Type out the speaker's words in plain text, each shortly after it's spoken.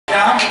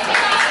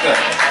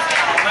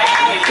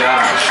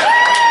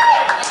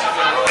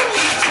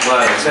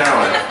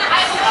talent.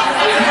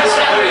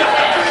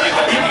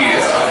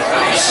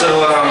 So,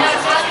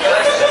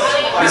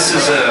 this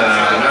is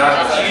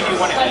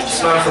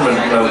it's not from a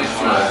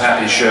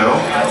happy show.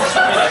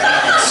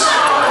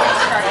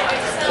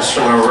 It's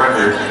from a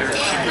record.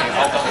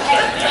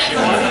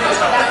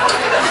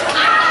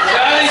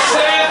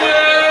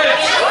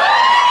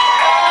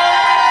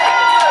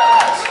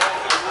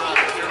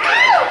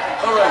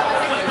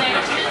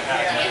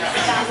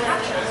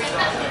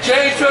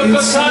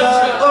 It's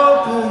not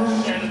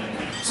open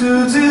to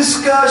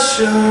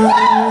discussion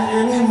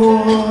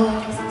anymore.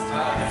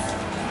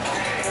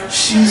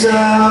 She's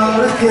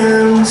out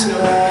again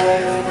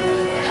tonight,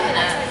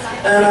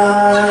 and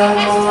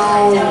I'm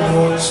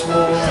alone once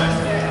more.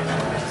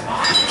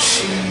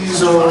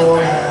 She's all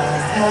I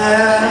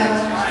had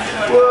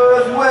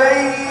worth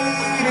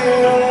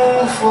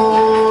waiting for,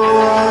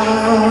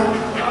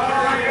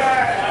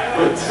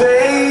 but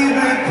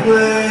baby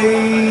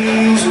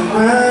plays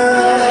around.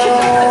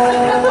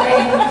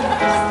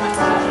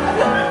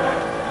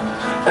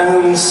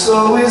 And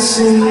so it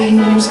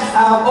seems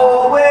I've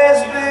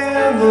always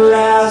been the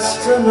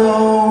last to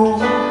know,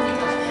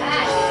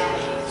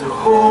 to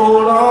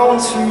hold on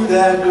to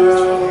that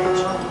girl.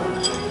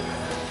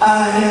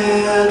 I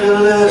had to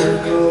let her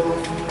go.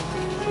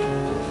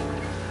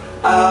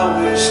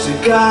 I wish to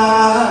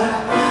God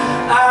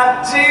I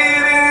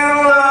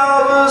didn't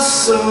love her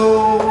so,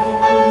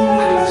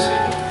 'cause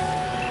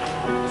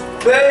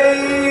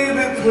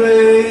baby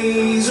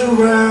plays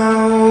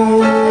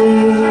around.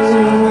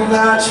 I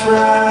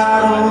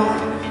try to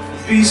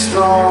be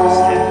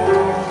strong,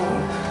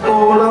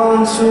 hold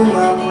on to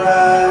my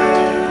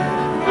pride.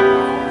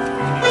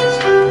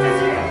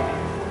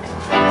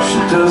 She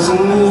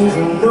doesn't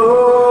even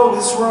know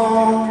it's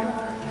wrong,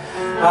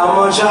 how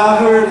much I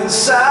hurt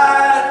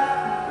inside.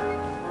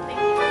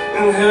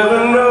 And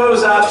heaven knows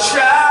I've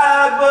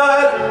tried,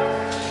 but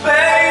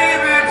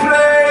baby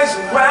plays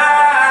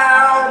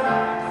around.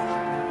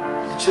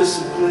 It's just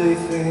a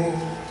plaything.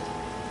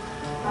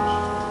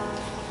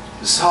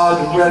 It's hard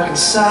to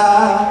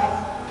reconcile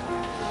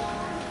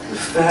the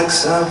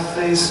facts I'm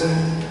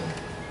facing.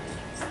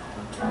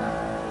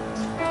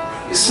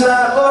 It's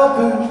not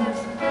open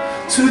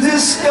to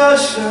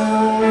discussion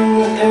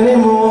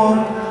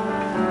anymore.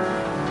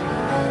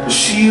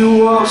 She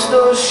walks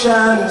those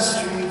shiny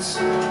streets,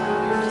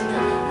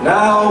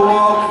 now I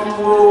walk the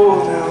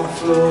worn-out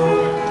floor.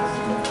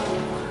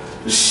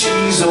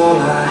 She's all I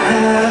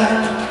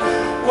have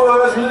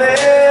worth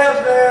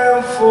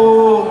living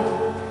for.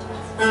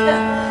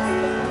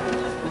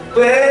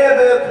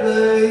 Baby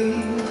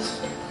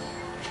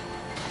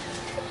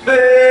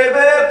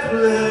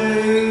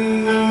plays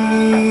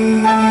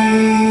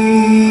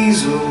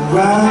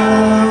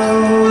around.